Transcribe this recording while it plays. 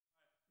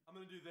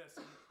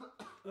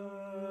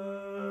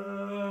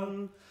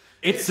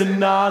It's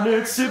an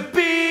honor to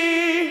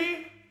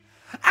be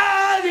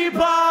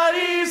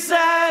anybody's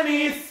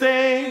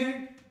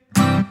anything.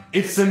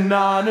 It's an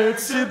honor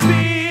to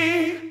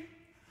be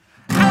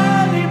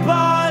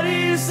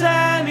anybody's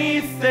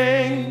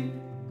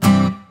anything.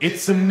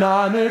 It's an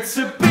honor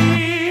to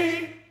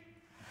be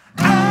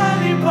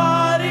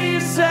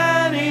anybody's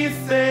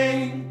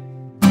anything.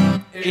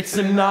 It's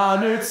an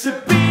honor to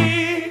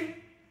be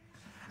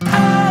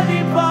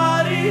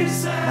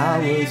anybody's anything. I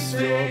was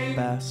your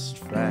best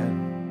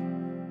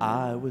friend.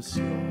 I was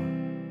your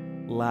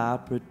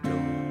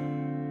Labrador,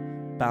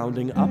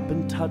 bounding up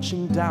and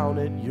touching down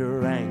at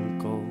your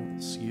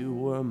ankles. You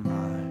were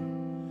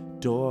my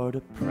door to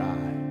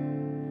pry,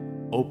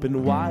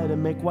 open wide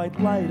and make white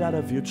light out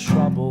of your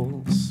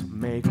troubles.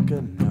 Make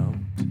a note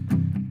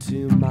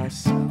to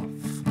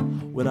myself,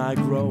 when I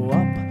grow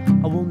up,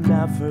 I will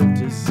never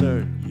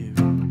desert you.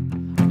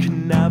 I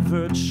can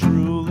never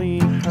truly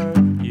hurt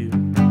you.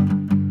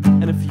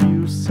 And if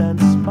you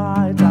sense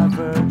my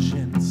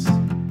divergence, I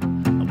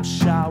will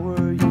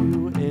shower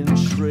you in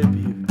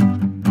tribute.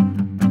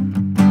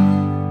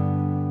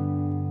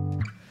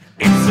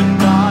 It's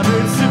an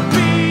honor to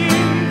be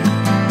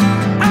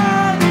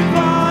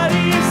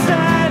anybody's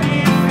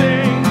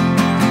anything.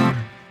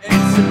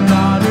 It's an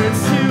honor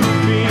to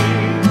be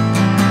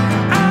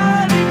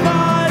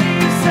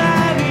anybody's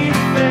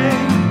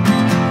anything.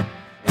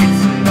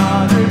 It's an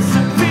honor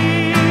to be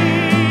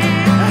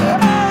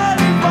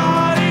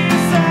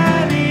anybody's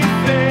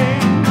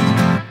anything.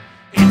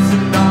 It's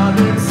an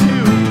honor to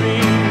be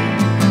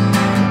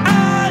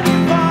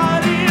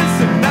anybody's.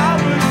 And I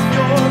was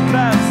your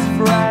best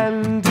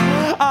friend.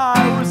 I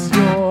was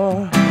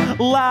your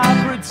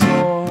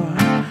Labrador,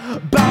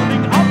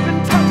 bounding up and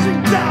touching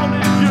down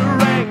at your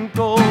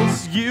ankles.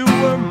 You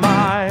were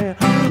my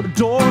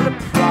door to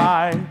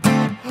pry,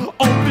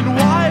 open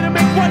wide and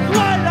make white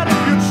light out of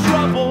your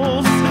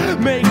troubles.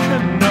 Make a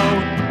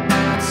note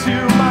to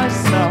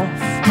myself,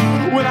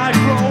 when I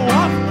grow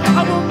up,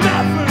 I will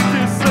never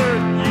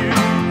desert you.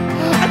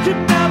 I can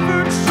never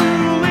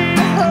truly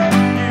hurt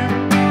you.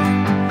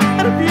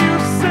 And if you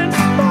sense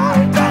my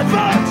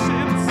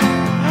divergence,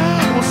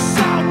 I will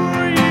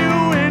shower you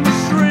in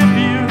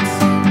tribute.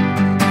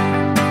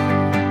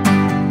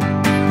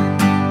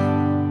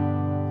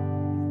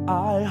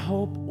 I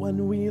hope when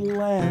we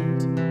land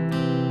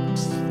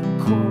next to the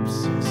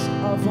corpses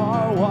of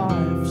our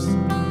wives,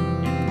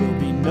 it will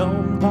be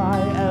known by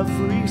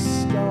every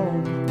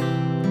stone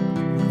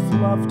I've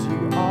loved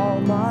you all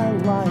my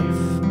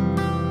life.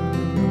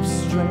 You're no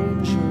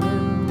stranger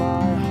in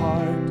my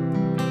heart.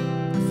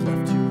 I've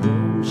left your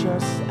room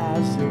just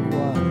as it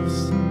was.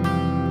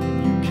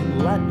 You can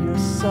let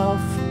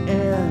yourself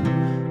in.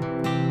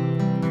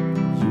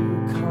 You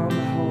come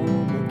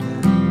home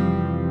again.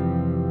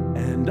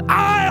 And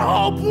I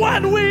hope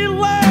when we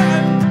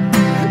land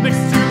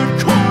next to the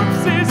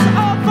corpses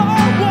of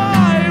our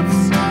wives,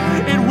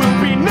 it will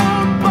be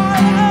known by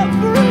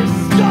every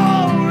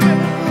stone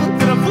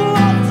that I've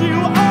loved you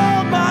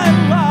all my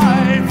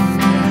life.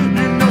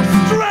 You're no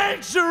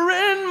stranger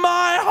in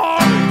my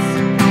heart.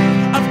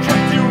 I've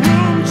kept your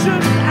room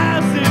just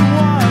as it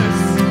was,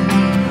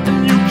 and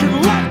you can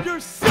let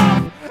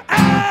yourself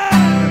in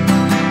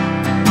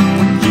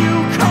when you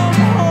come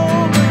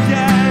home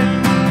again.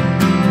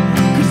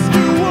 'Cause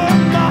you were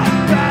my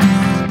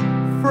best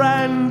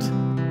friend.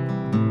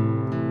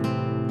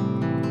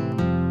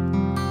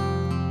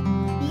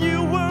 You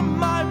were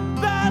my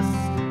best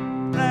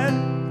friend.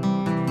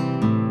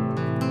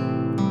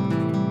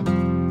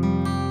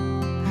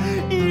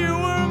 You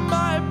were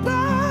my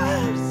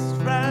best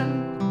friend.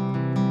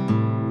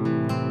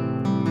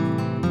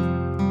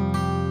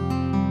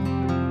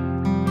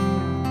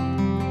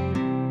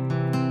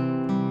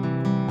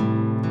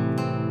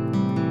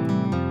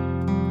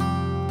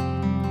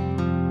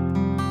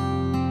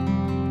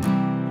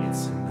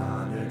 It's an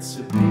honor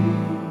to be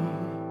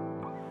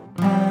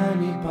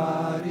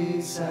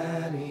anybody's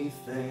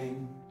anything.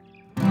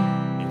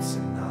 It's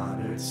an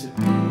honor to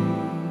be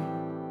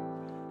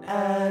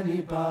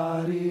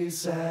anybody's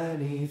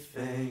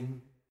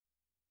anything.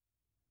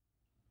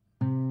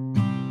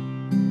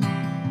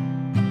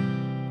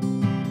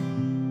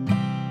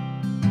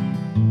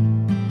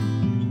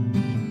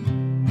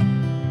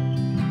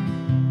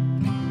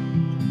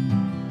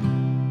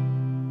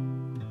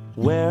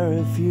 Where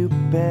have you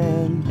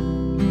been?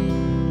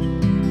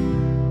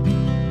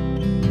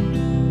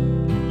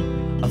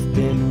 I've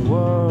been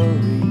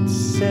worried,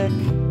 sick.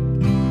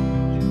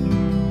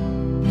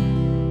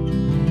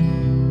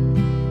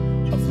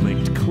 I've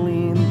licked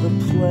clean the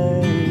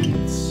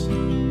plates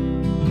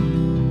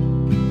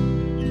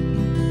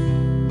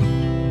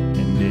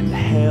and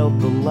inhaled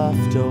the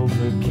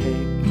leftover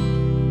cake.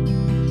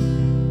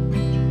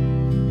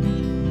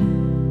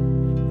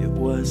 It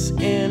was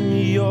in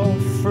your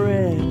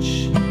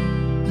fridge.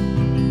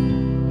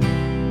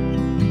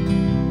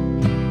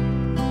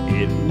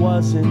 It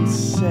wasn't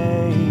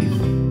safe.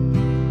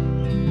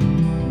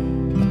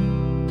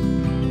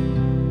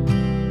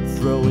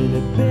 Throw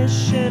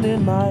inhibition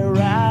in my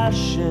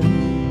rations.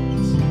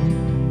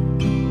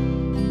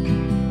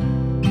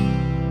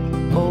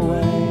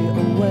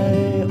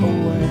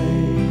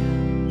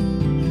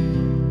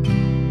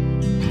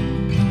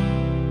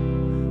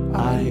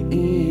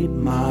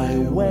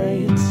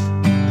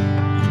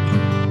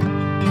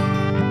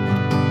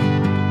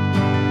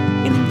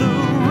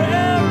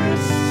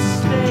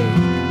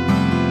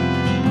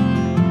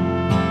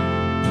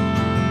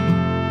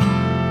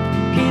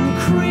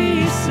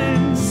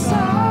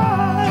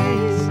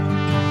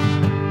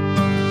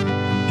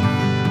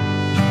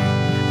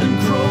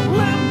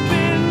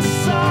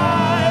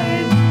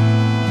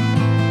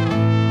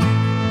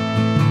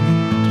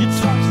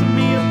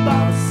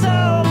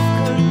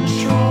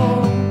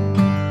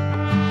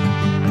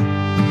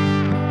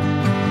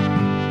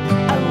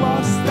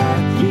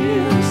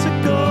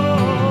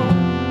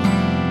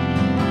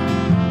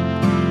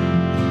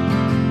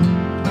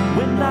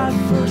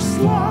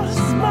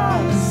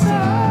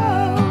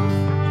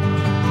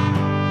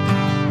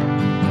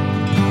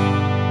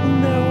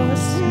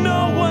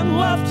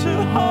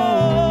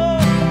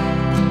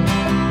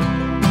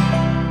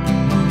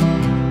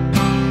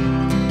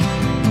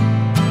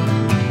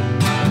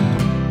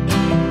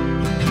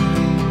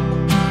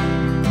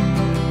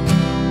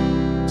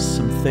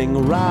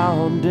 something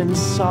round and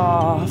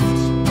soft.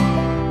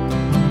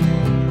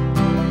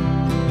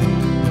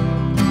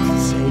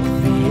 Take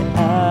the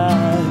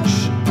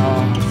edge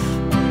off.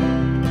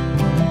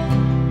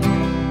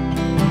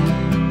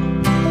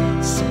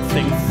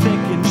 Something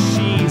thick and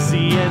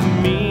cheesy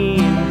and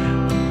mean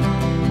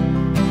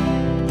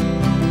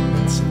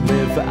to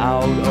live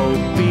out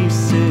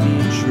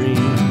obesity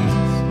dreams.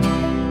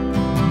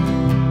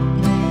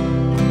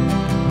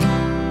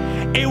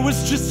 It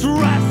was just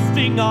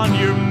resting on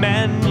your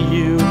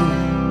menu.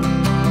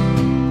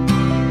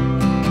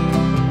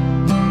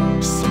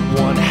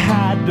 Someone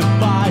had to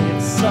buy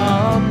it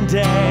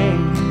someday.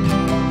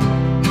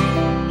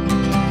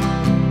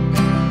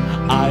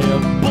 I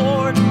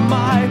abort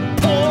my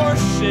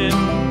portion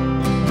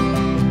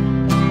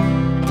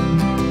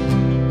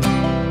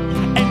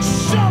and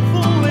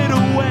shuffle it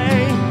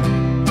away.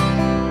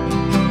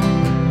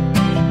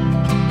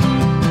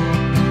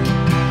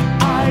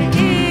 I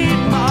eat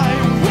my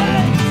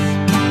waste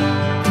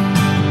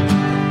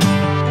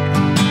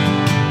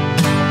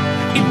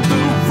in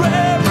the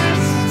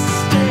rarest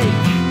steak,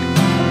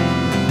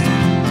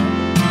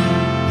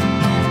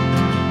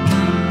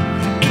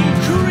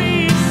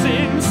 increase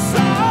in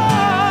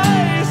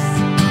size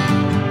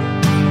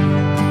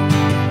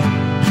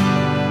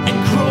and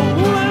grow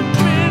limp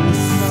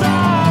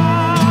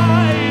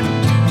inside.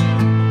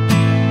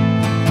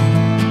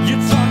 You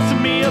talk to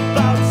me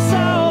about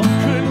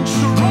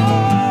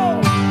self-control.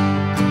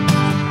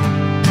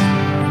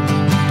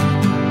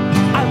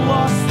 I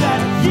lost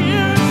that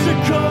years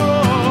ago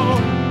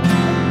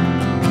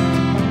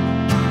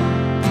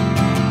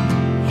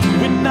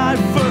when I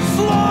first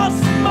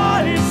lost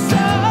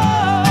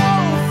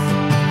myself,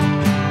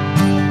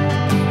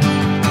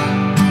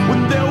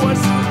 when there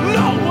was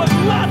no one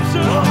left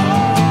to hold,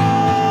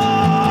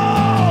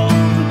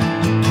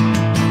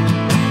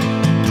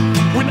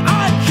 when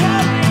I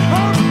carried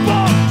her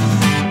books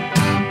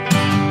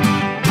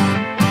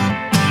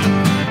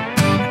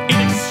in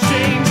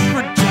exchange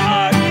for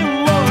dirty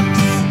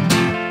looks,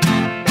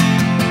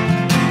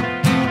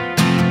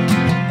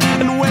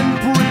 and when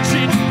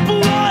Bridget's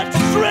blood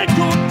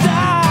trickled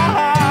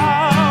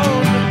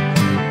down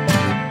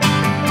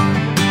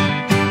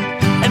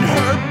and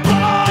her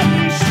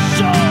body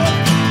shook.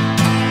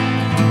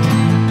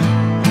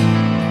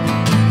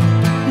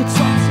 You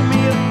talk to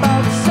me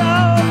about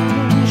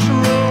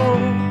self-control.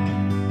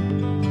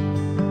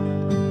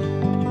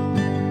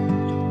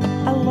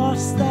 I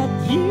lost that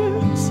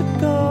years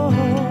ago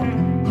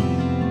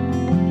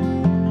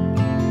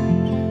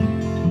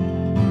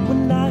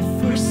when I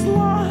first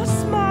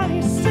lost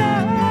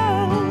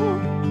myself,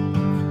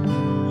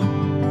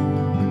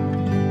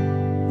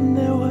 and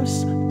there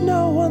was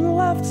no one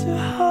left to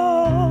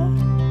hold.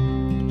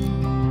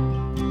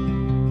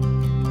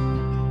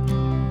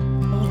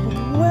 Oh,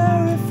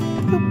 where have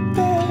you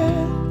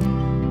been?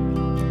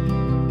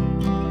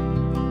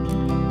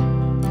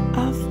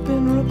 I've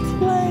been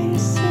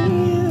replacing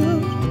you.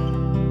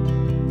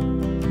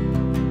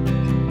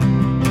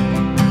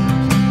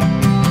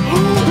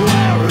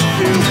 Where have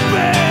you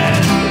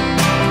been?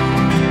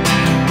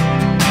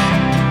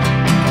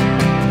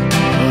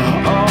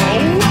 Oh,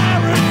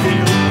 where have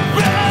you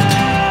been?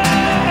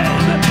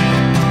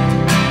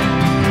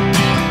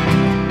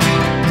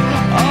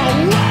 Oh,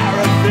 where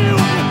have you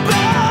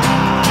been?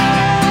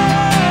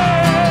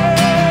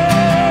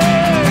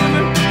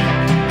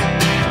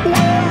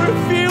 Where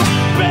have you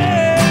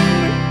been?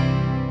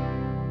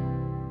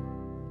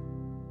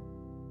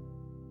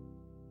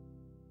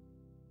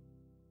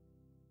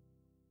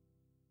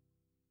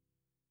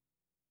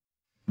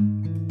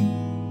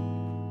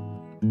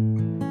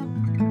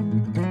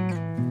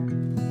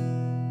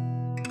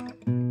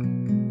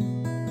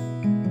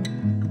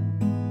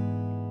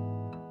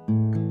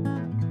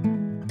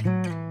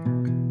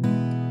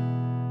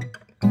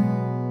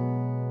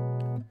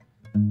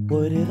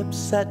 Would it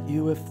upset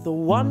you if the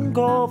one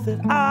goal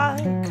that I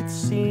could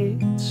see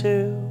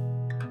too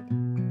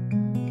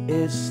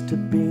is to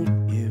beat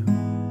you,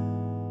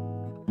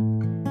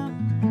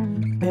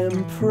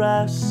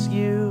 impress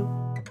you?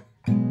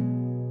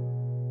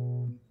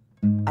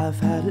 I've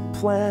had it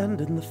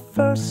planned, and the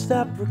first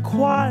step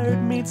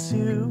required me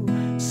to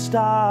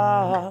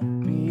stop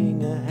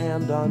being a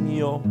hand on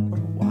your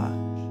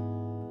watch,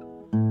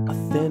 a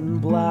thin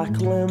black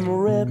limb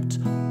ripped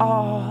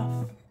off.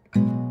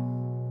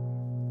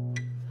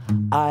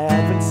 I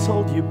haven't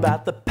told you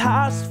about the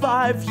past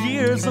 5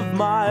 years of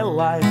my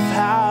life,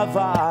 have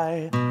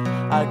I?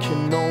 I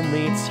can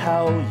only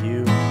tell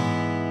you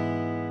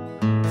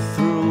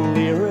through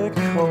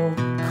lyrical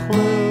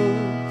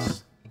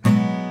clues.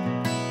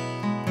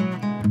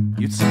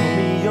 You tell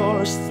me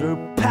yours through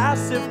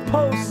passive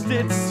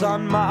post-its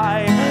on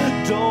my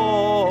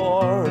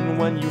door, and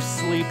when you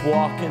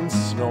sleepwalk and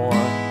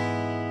snore,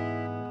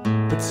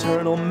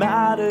 paternal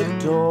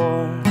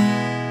matador.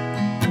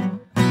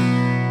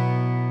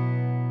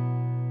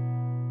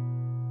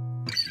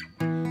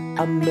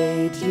 I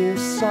made you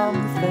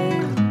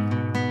something,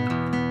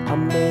 I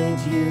made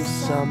you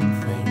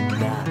something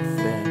that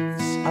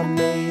fits. I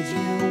made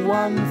you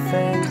one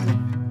thing,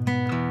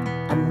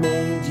 I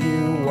made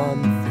you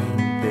one thing,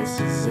 this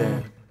is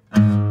it.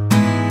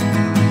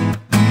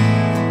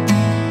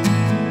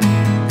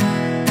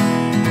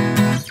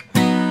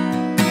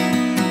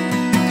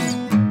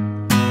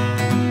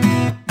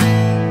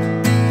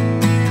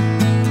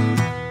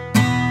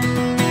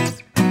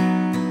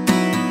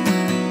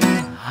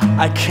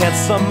 I can't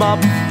sum up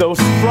those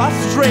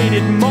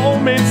frustrated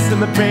moments in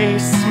the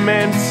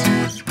basement,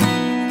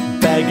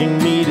 begging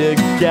me to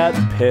get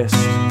pissed,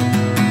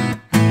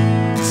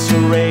 to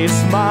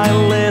raise my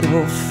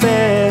little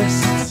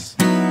fists,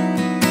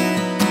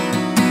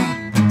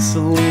 to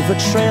leave a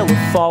trail of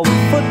fallen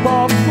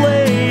football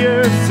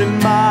players in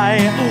my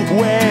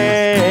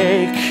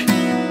wake.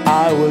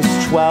 I was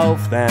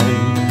 12 then,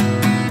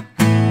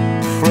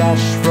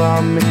 fresh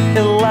from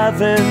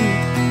 11.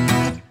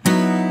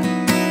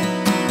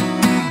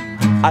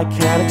 I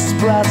can't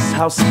express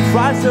how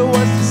surprised I was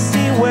to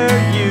see where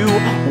you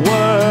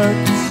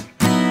worked.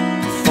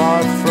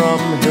 Far from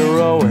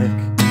heroic,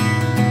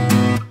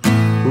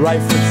 right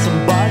from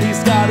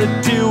somebody's gotta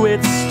do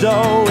it.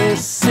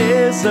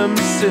 Stoicism,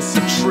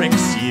 sister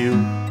tricks you.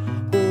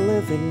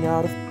 Living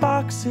out of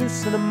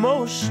boxes and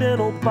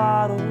emotional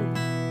bottles,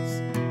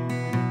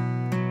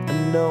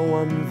 and no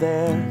one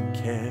there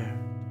cared.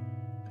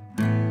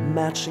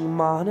 Matching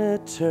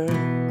monitor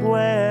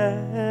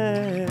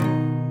glares.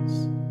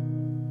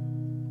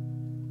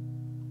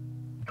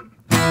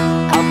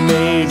 I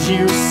made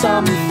you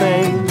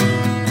something.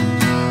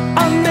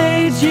 I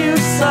made you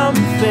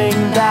something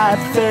that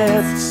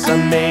fits. I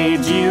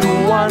made you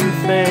one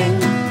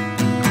thing.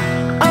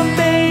 I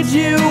made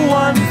you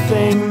one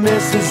thing,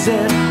 this is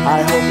it.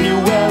 I hope you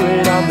wear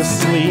it on the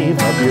sleeve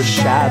of your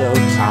shadow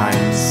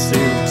time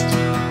suit.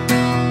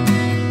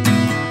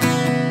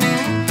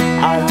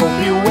 I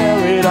hope you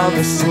wear it on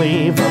the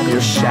sleeve of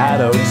your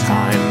shadow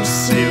time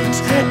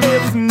suit.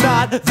 If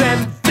not,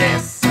 then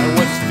this. I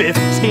was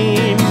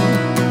 15.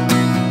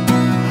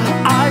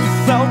 I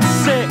felt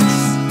 6.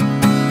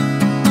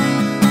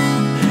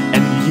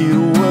 And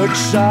you were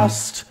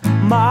just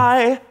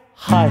my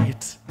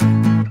height.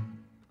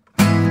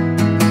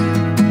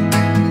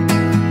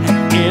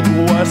 It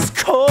was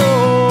cold.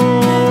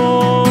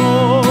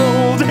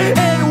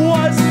 It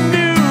was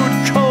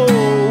nude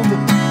cold.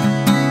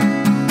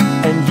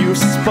 And you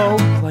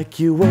spoke like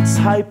you were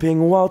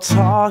typing while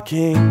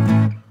talking.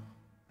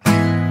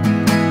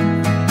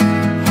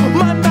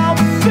 My mouth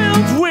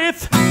filled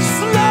with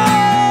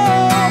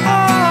snow.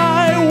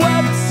 I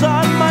wept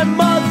on my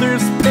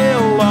mother's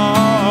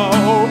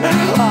pillow.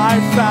 I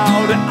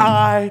vowed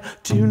I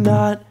do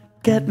not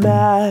get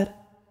mad.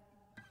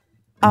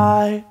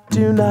 I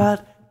do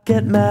not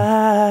get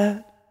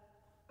mad.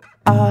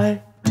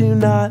 I do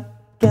not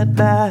get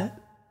mad.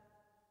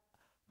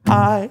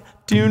 I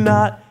do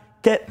not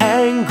get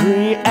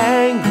angry,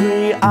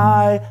 angry.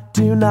 I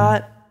do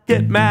not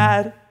get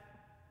mad.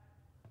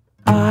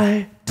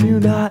 I do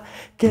not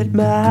get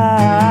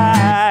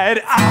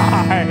mad.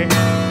 I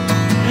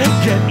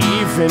get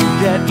even,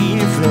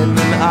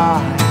 and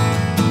I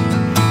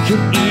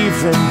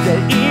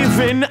get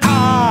even,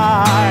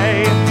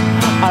 I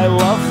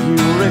love you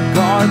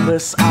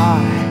regardless.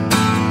 I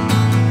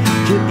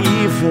get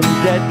even,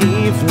 get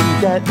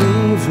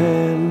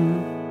even.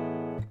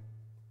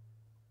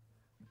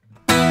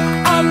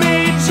 I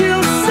made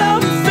you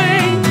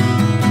something.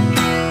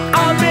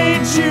 I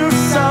made you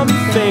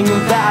something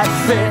that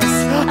fits.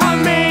 I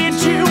made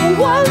you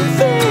one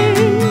thing.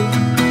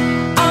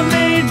 I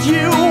made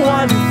you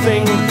one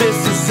thing,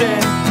 this is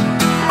it.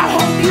 I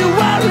hope you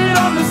wear it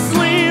on the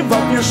sleeve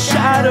of your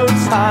shadow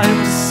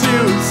time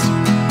suit.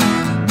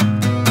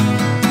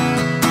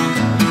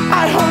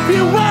 I hope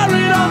you wear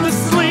it on the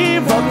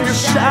sleeve of your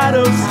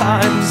shadow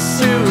time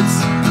suit.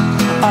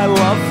 I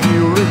love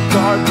you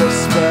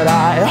regardless, but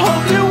I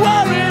hope you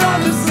wear it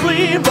on the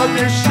sleeve of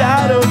your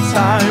shadow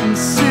time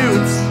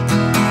suit.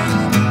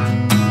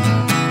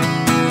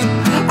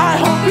 I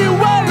hope you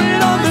wear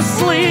it on the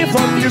sleeve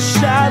of your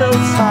shadow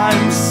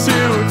time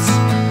suit.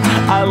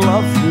 I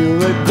love you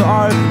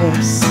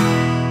regardless.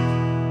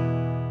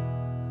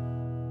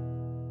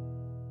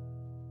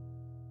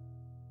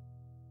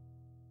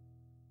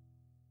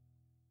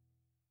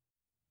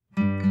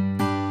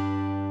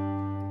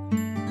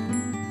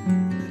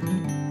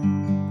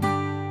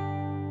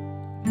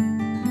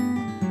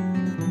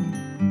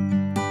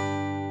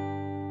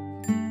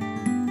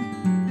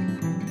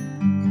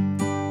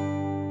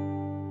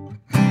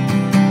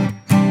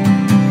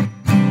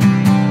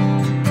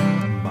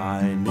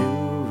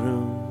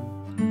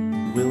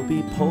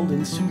 Pulled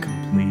into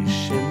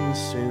completion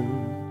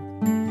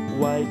soon.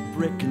 White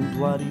brick and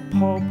bloody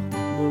pulp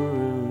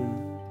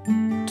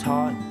maroon.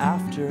 Taut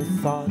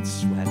afterthought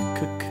sweat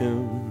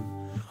cocoon.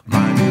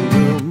 My new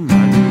room,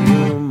 my new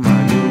room,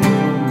 my new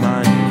room,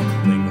 my new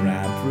cling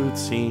wrap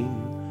routine.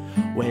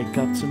 Wake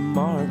up to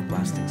Mark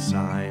blasting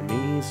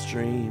Siamese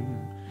dream.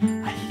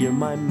 I hear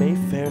my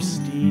Mayfair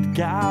steed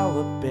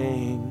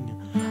galloping.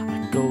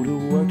 I go to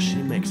work,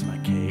 she makes my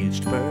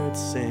caged bird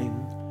sing.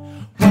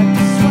 Wipe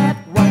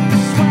the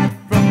sweat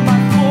from my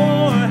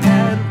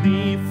forehead.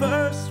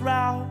 Reverse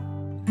route,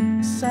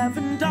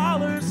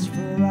 $7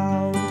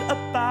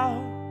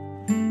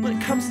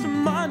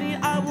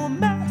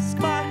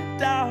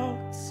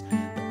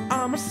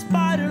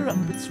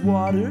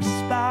 water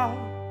spout.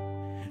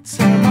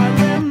 Tear my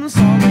limbs,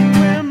 all the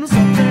limbs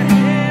of their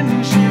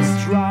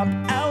hinges drop.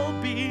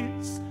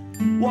 LBs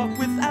walk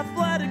with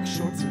athletic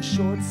shorts and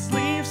short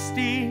sleeve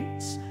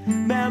steeds.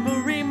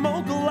 Memory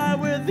mogul, I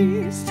wear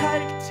these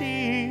tight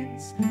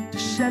tees to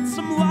shed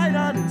some light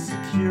on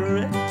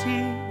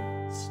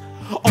insecurities.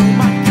 Oh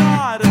my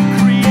God,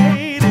 I've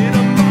created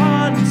a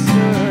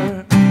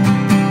monster.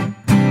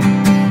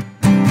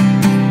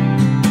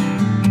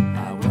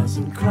 I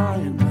wasn't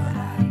crying, but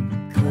I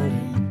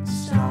couldn't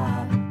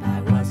stop.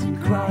 I wasn't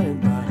crying,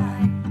 but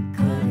I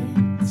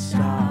couldn't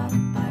stop.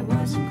 I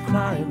wasn't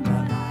crying,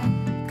 but I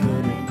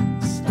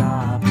couldn't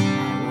stop.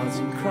 I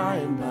wasn't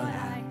crying, but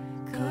I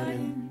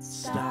couldn't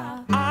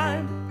stop.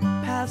 I'm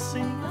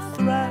passing the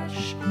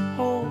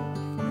threshold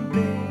from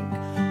big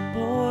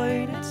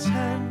boy to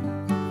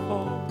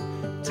tenfold,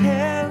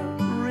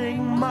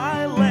 tearing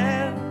my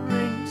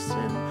larynx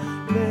and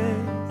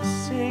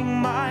missing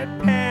my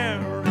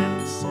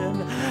parents,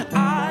 and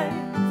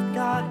I've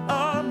got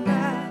a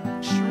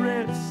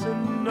mattress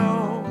and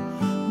no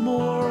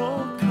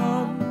moral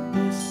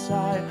compass.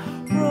 I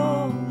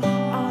roll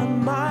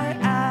on my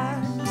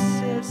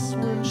axis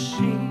when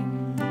she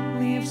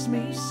leaves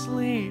me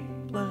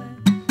sleepless.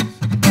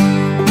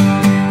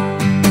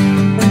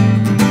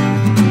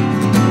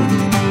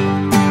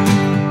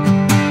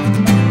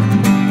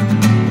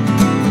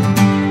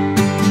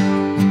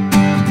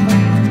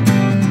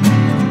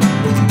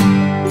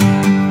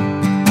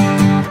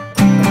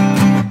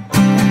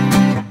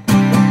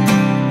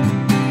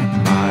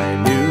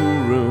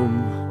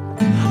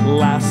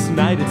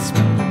 It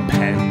smelled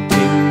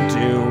impending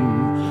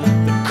doom,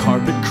 the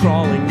carpet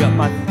crawling up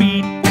my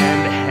feet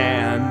and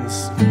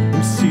hands,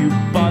 and two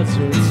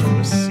buzzards from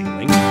a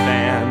ceiling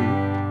fan.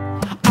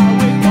 I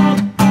wake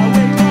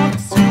up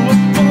to a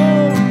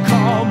phone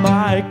call.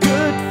 My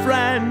good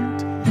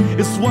friend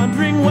is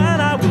wondering when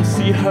I will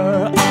see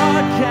her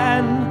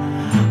again.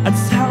 I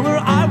tell her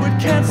I would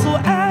cancel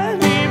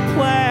any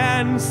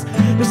plans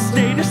to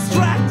stay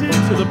distracted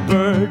till the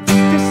birds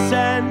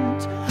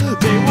descend.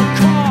 They will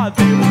claw,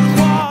 they will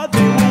claw,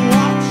 they will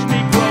watch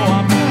me grow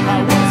up.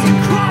 I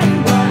wasn't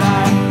crying, but I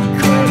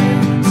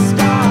couldn't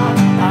stop.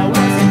 I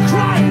wasn't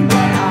crying, but I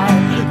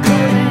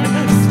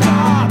couldn't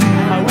stop.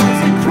 I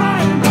wasn't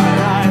crying, but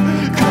I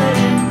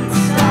couldn't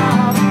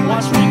stop.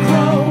 Watch me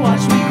grow,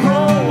 watch me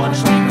grow,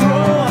 watch me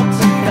grow up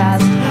too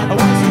fast. I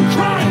wasn't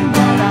crying,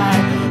 but I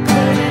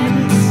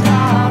couldn't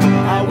stop.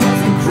 I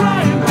wasn't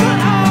crying, but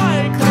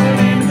I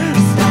couldn't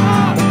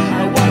stop. I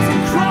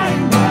wasn't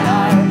crying, but I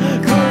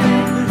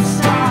couldn't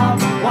stop.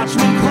 Watch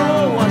me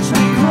grow, watch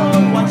me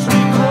grow, watch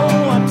me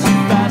grow up too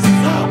fast. I'm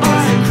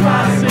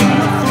crossing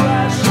the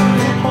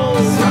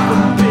threshold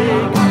from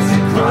big boy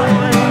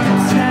to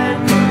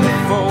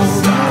tenfold,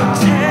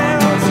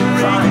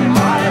 tearing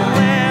my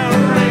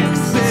larynx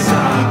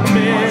and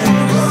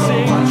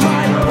missing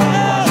my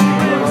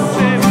parents,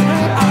 and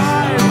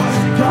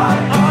I've got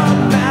a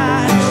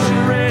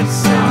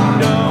mattress and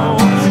no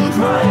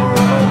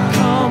moral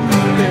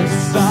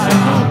compass. I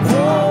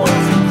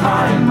won't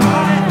find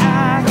my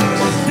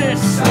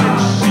axis when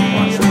she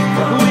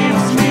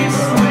leaves me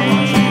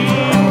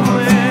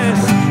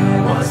sleepless.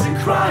 I wasn't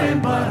crying,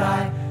 but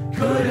I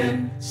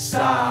couldn't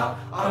stop.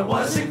 I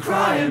wasn't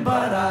crying,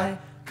 but I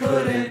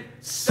couldn't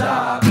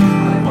stop.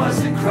 I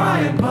wasn't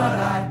crying, but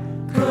I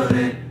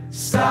couldn't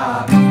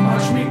stop.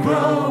 Watch me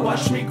grow,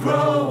 watch me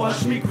grow,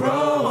 watch me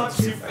grow up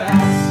too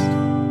fast.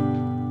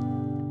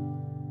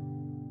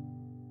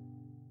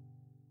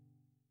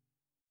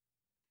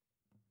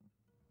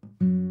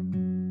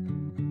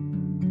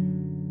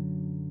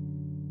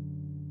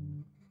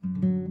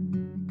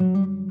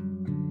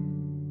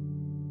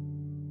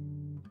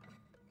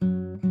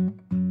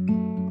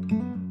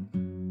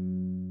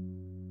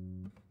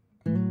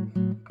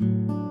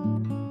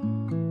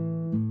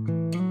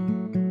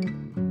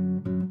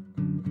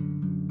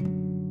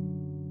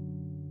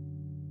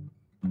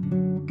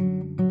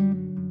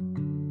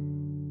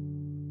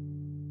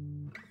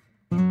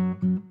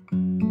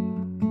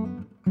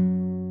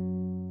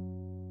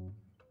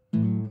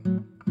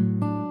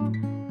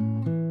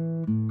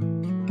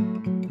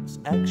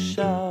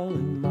 Eggshell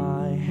in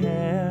my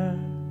hair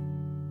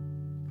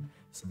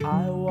as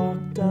I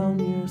walk down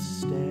your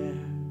stair.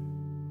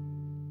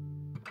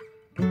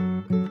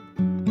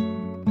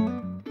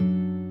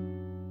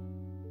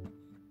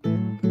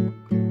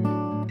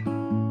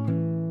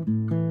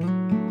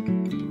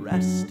 The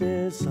rest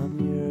is on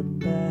your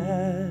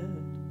bed,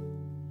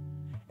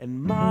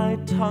 and my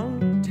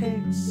tongue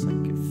tastes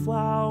like a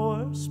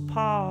flower's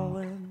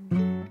pollen.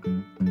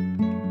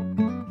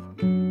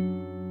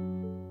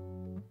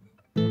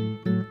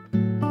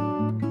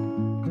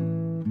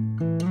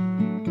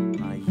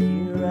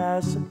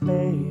 As a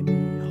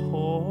baby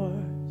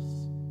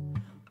horse,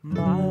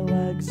 my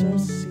legs are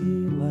sea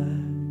legs.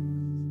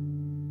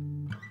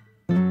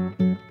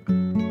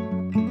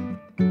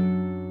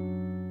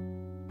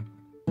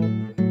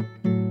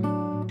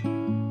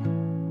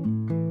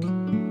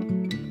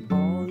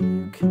 All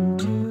you can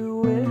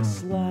do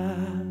is laugh,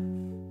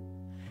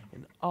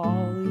 and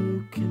all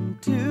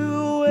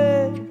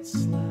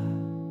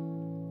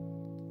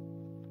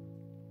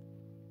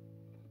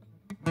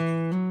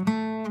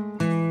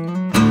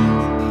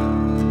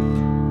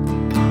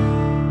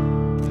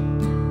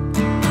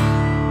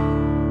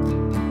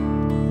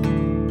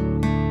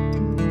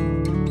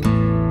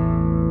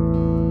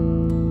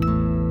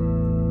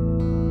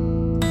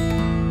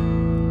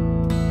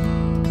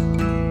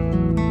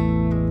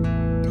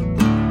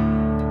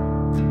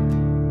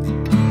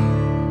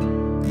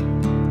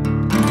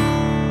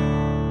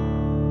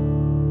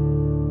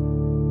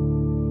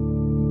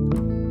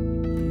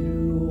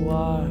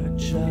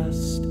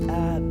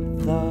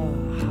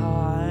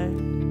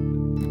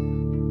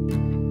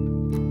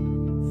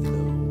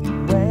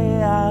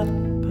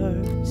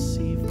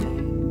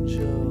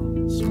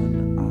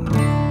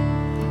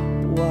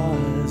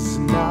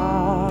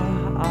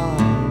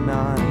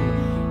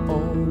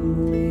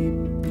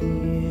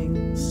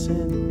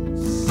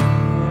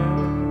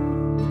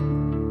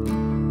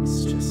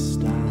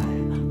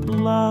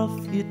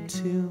you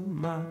too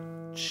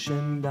much,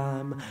 and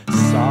I'm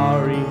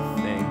sorry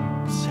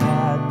things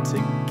had to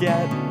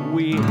get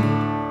weird.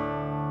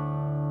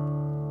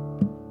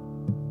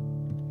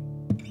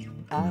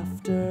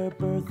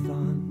 Afterbirth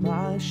on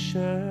my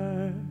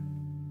shirt,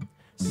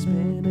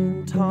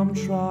 spinning Tom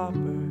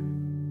Troppers.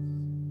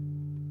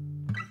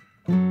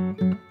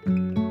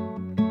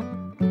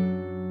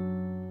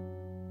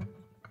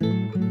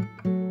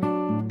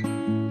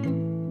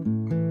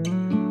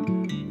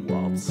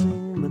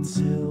 Waltzing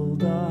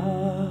Matilda,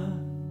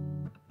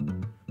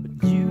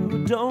 but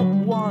you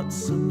don't want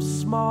some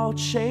small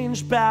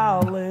change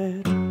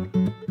ballad.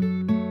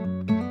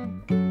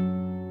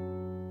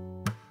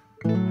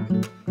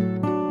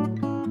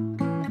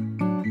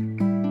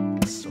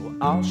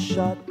 I'll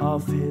shut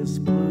off his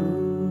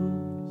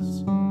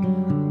blues.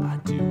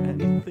 I'd do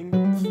anything to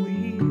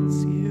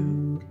please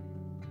you.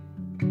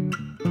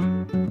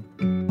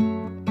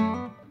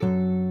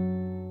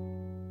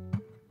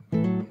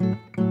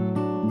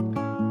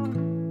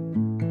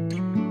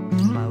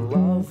 My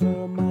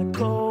lover, my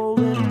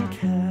golden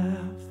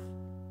calf,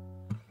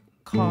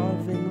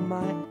 carving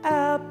my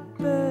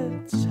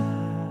epitaph.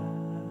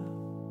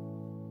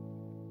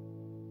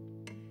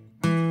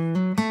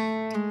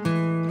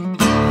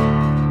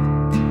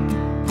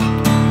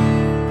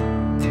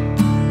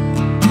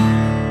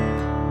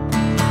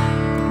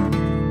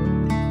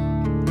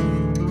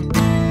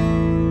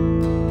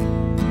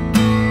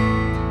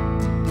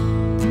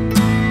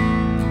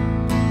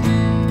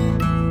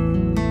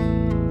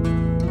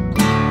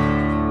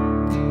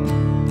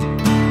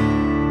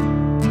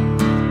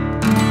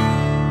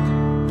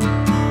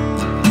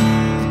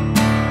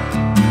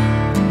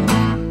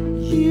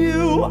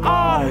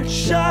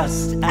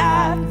 Just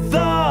at the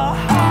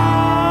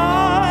height,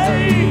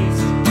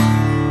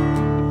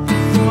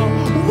 the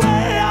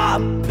way I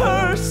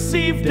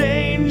perceived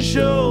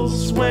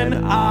angels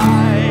when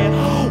I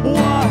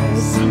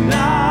was 9.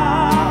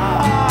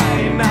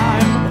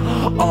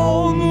 I'm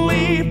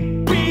only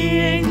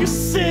being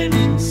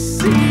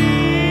sincere.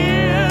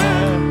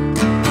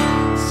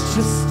 It's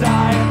just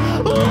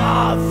I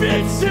love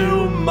it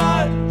too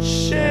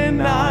much,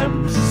 and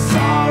I'm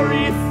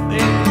sorry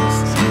things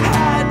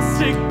had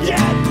to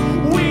get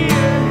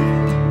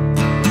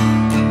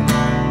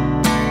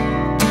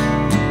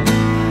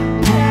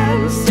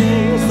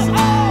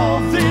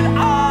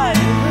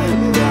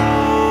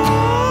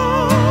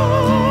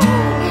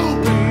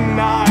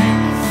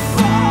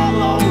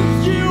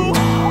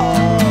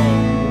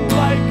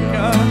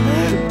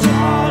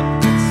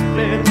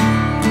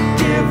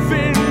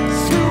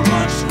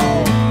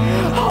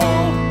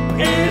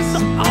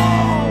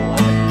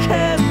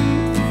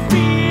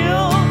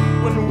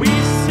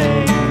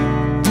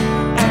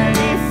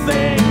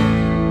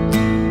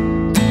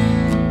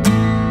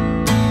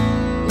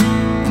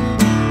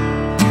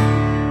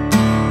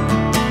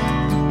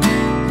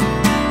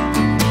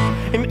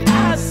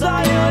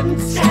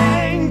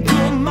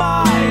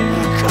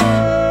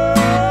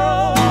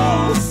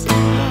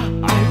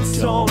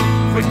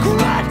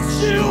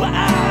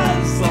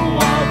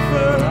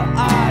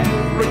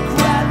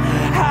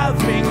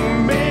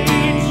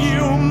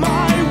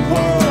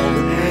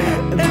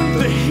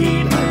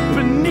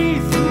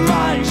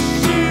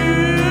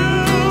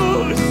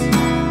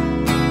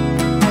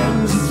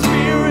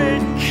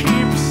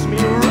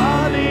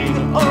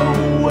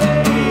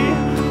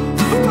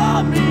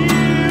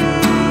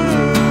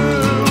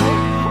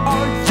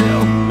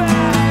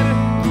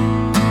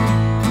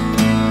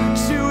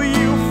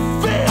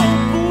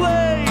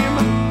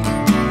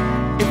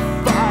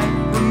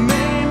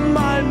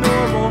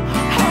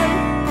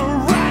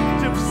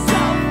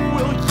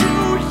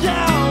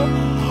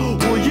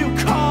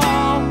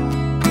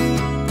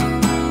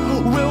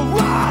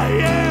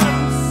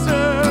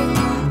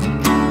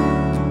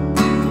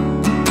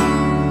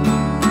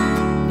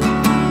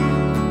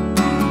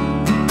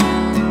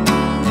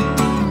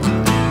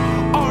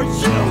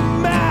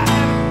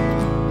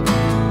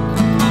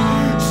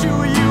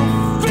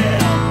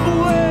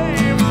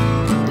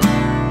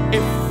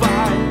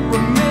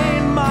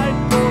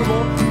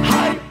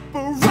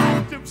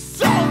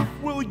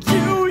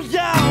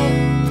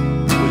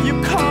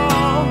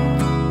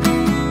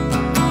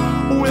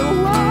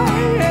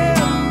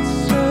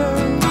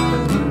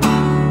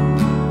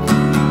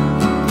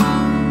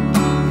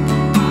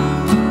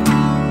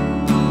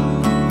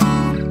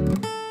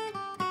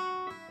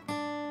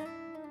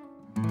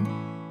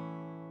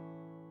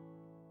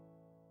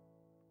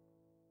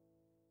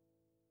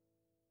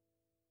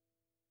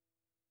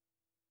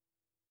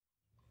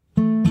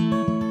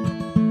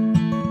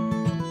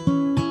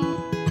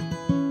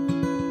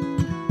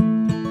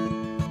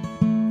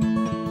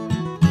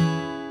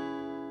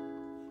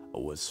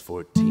was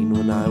 14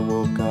 when I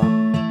woke up.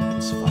 I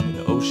was finding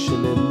an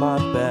ocean in my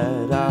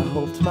bed. I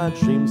hoped my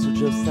dreams were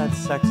just that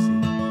sexy,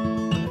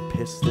 but I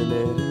pissed in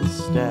it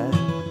instead.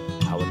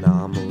 How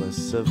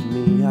anomalous of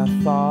me, I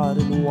thought,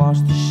 and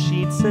washed the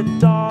sheets at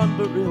dawn.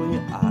 But really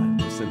I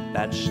wasn't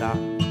that shocked.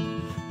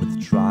 With the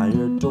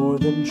dryer door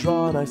then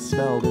drawn, I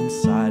smelled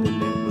inside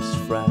and it was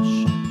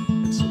fresh.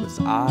 And so it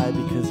Was I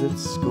because at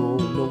school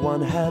no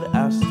one had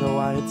asked how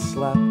I had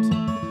slept?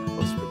 I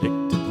was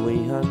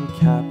predictably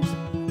unkept.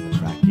 The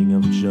cracking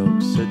of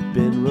jokes had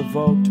been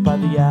revoked by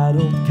the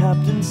adult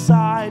kept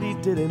inside. He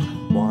didn't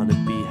want to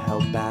be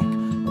held back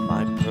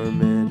by my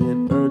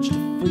permanent urge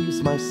to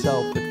freeze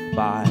myself at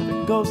 5.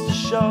 It goes to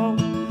show,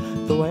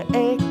 though I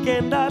ache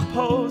and I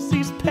pose,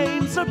 these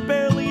pains are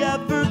barely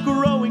ever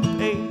growing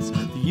pains.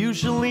 They're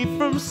usually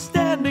from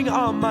standing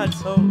on my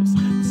toes.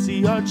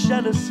 See our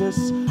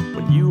genesis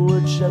when you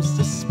were just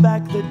a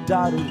speck that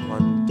dotted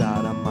one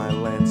dot on my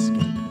landscape.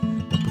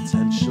 The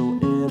potential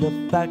in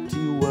effect,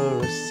 you were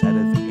a set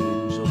of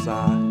angel's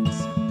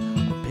eyes,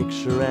 a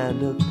picture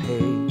and a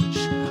page,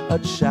 a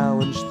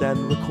challenge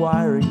then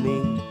requiring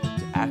me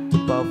to act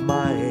above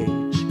my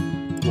age.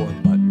 Wore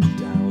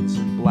button-downs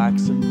and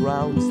blacks and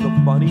browns, the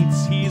funny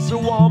tees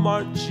or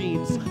Walmart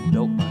jeans.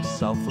 Built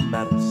myself a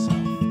meta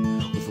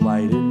self with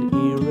light and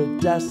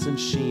iridescent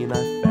sheen.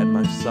 I fed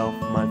myself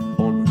my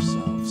former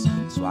selves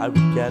so I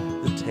would get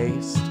the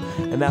taste.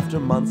 And after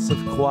months of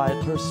quiet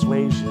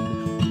persuasion,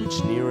 you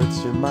reached nearer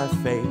to my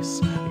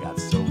face. I got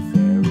so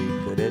very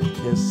good at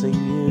kissing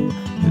you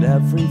that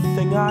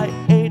everything I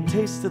ate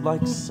tasted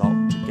like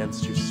salt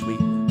against your sweet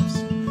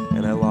lips.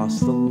 And I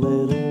lost a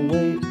little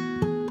weight,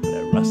 but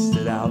I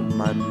rusted out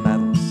my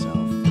metal self,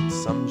 and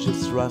some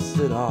just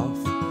rusted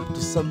off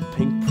to some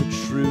pink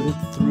protruded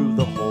through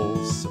the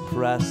holes,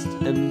 suppressed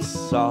and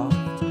soft.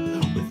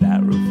 With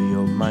that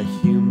revealed my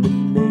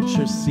human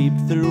nature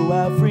seeped through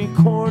every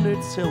corner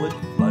till it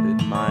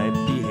flooded my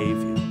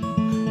behavior.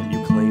 And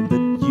you claimed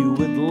that you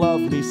would love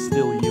me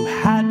still, you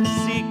had to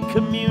seek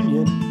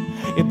communion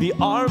in the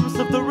arms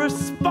of the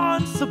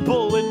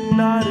responsible and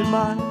not in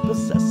my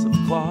possessive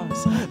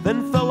claws.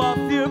 Then fell off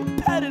your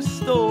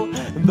pedestal,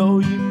 and though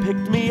you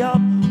picked me up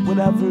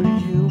whenever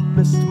you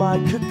missed my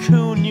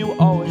cocoon, you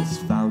always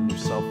found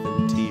yourself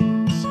in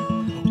tears.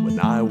 When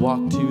I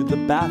walk to the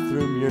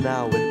bathroom, you're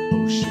now an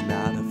ocean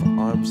out of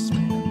arm's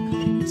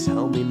span. You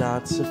tell me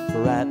not to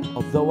fret,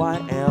 although I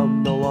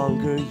am no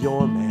longer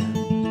your man,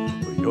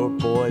 or your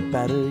boy,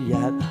 better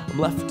yet. I'm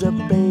left a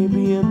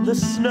baby in the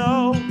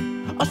snow,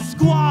 a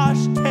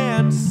squash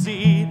tan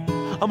seed.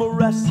 I'm a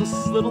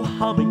restless little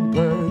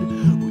hummingbird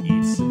who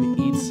eats and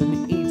eats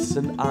and eats,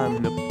 and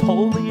I'm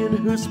Napoleon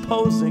who's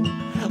posing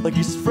like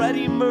he's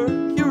Freddie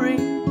Mercury.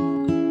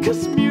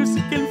 'Cause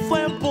music and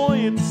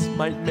flamboyance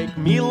might make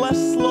me less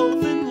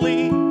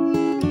slovenly,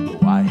 though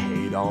I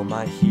hate all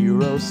my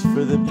heroes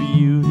for the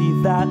beauty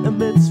that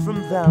emits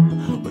from them.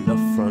 When the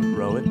front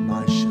row at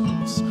my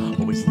shows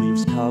always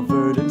leaves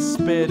covered in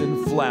spit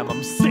and phlegm.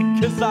 I'm sick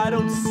 'cause I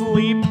don't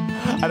sleep.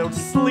 I don't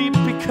sleep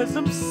because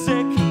I'm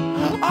sick.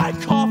 I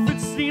cough and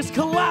sneeze,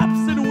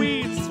 collapse and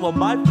wheeze while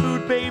my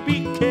food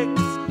baby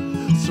kicks.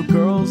 So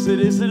girls, it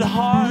isn't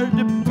hard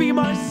to be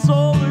my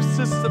solar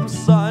system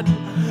son.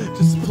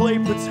 Just play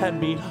pretend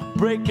me,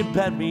 break and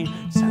bend me,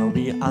 tell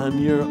me I'm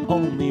your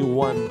only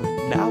one.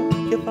 But now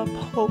I give up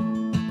hope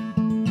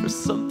for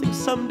something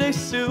someday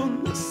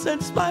soon.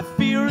 Sense my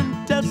fear and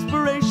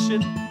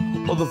desperation,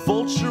 while the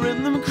vulture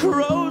in them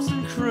crows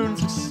and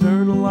croons.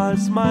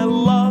 Externalize my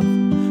love,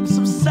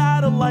 some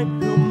satellite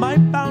who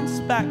might bounce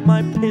back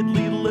my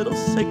piddly little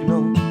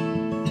signal.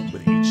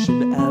 With each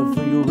and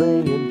every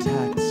ray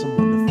intact,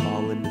 someone to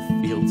fall into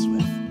fields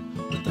with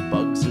the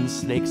bugs and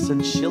snakes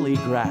and chilly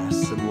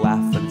grass, and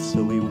laugh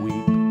until we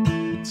weep.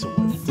 So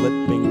we're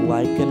flipping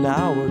like an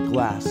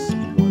hourglass.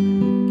 Someone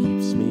who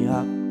keeps me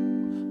up,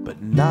 but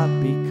not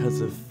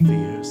because of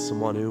fear.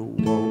 Someone who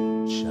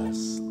won't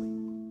just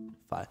sleep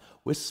if I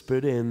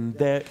whispered in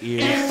their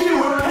ears. If you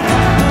were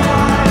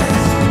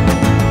paralyzed,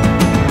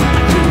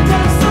 you'd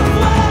dance the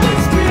flat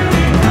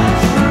experience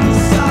mushroom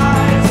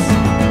size.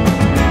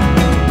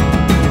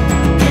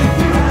 If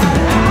you had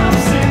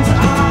absent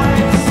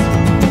eyes,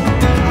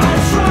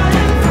 I'd try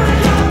and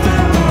forget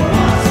them or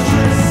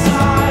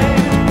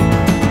ostracized.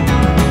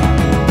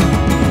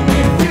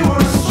 If you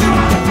were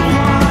struck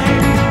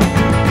blind,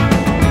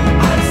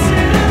 I'd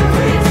sit and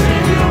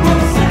pretend you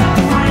most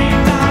every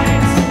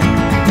night.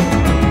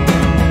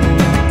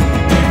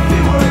 If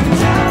you were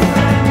deaf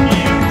and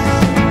mute,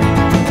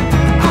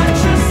 I'd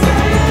just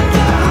stay in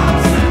the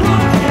house and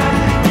look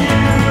at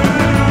you.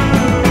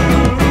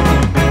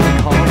 They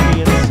called me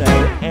and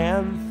said,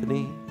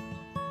 Anthony,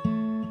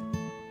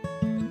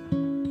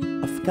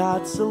 I've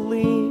got to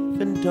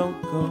leave and don't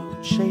go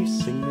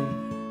chasing me.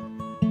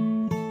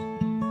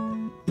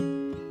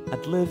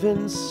 I'd live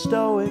in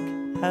stoic,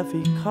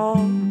 heavy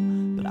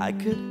calm, but I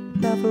could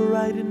never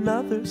write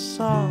another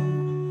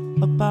song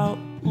about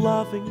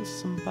loving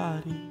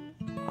somebody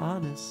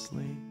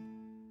honestly.